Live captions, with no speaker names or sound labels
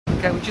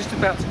Okay, we're just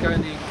about to go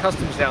in the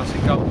customs house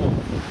in wharf.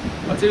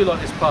 I do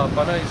like this pub.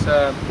 I know it's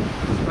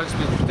supposed to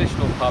be a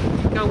traditional pub.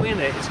 You go in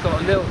it, it's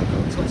got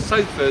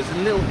sofas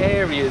and little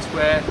areas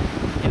where,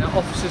 you know,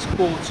 officers'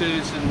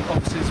 quarters and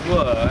officers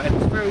were, and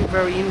it's very,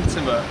 very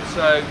intimate.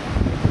 So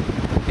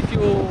if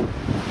you're,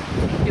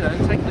 you know,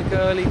 taking a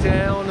girlie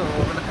down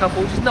or a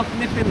couple, just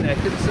nip in there,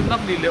 because it's a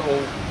lovely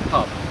little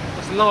pub.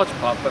 It's a large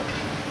pub, but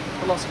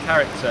got lots of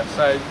character.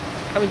 So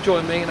come and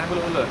join me and have a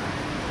little look.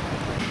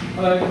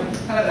 Hello.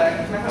 Hello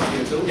there. Can I help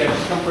you at all? Yeah,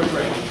 just come for a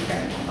drink.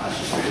 Okay. That's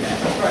just through there.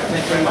 Right.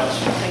 Thanks very much.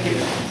 Thank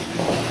you.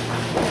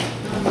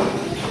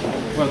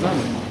 Well done.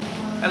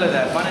 Hello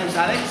there. My name's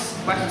Alex.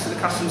 Welcome to the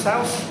customs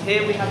house.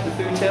 Here we have the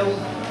food till,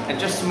 and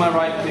just to my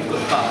right we've got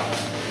the bar.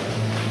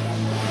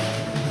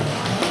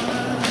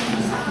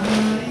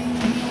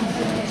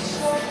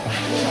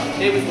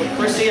 Here we've got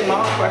Chrissy and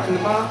Mark working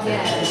the bar.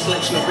 A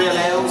selection of real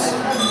ales.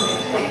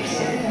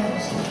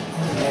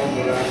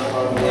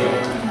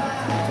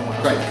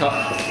 Great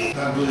cut.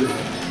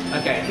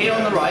 Okay, here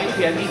on the right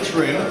we have each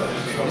room.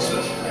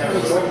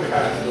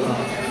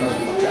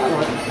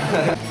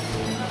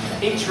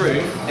 Each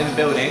room in the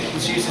building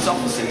is used as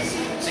offices.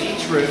 So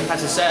each room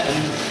has a certain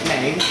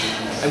name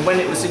and when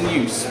it was in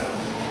use. The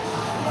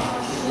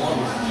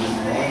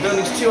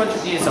building's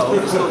 200 years old.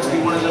 It's thought to be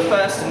one of the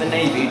first in the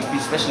Navy to be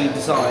specially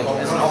designed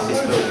as an office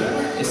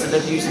building, instead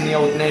of using the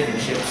old Navy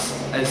ships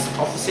as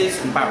offices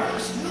and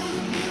barracks.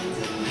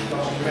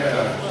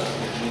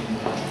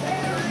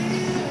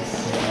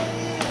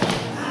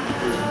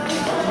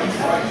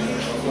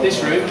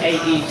 This room,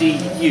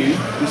 AEDU,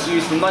 was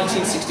used from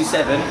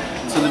 1967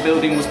 until the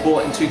building was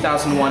bought in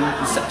 2001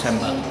 in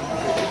September.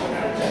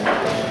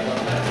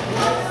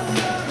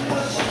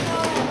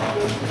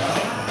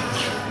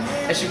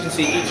 As you can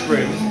see, each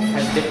room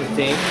has a different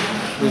theme.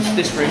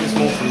 This room is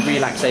more for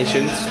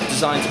relaxation,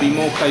 designed to be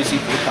more cosy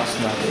for the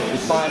customer,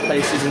 with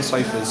fireplaces and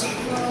sofas.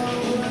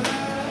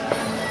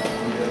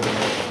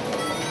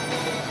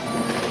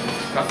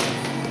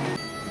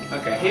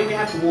 Okay, here we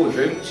have the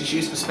wardrobe, which is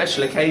used for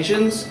special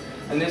occasions,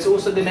 and there's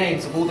also the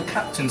names of all the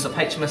captains of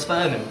HMS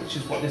Vernon, which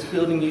is what this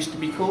building used to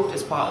be called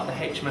as part of the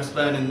HMS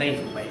Vernon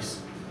Naval Base.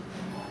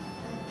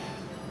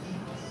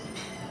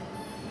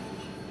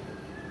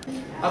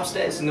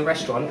 Upstairs in the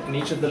restaurant, in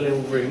each of the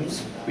little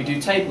rooms, we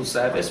do table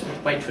service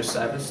with waitress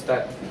service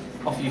that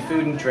offer you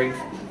food and drink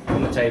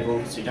on the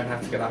table, so you don't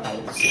have to get up out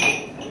of the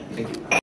seat. Thank you.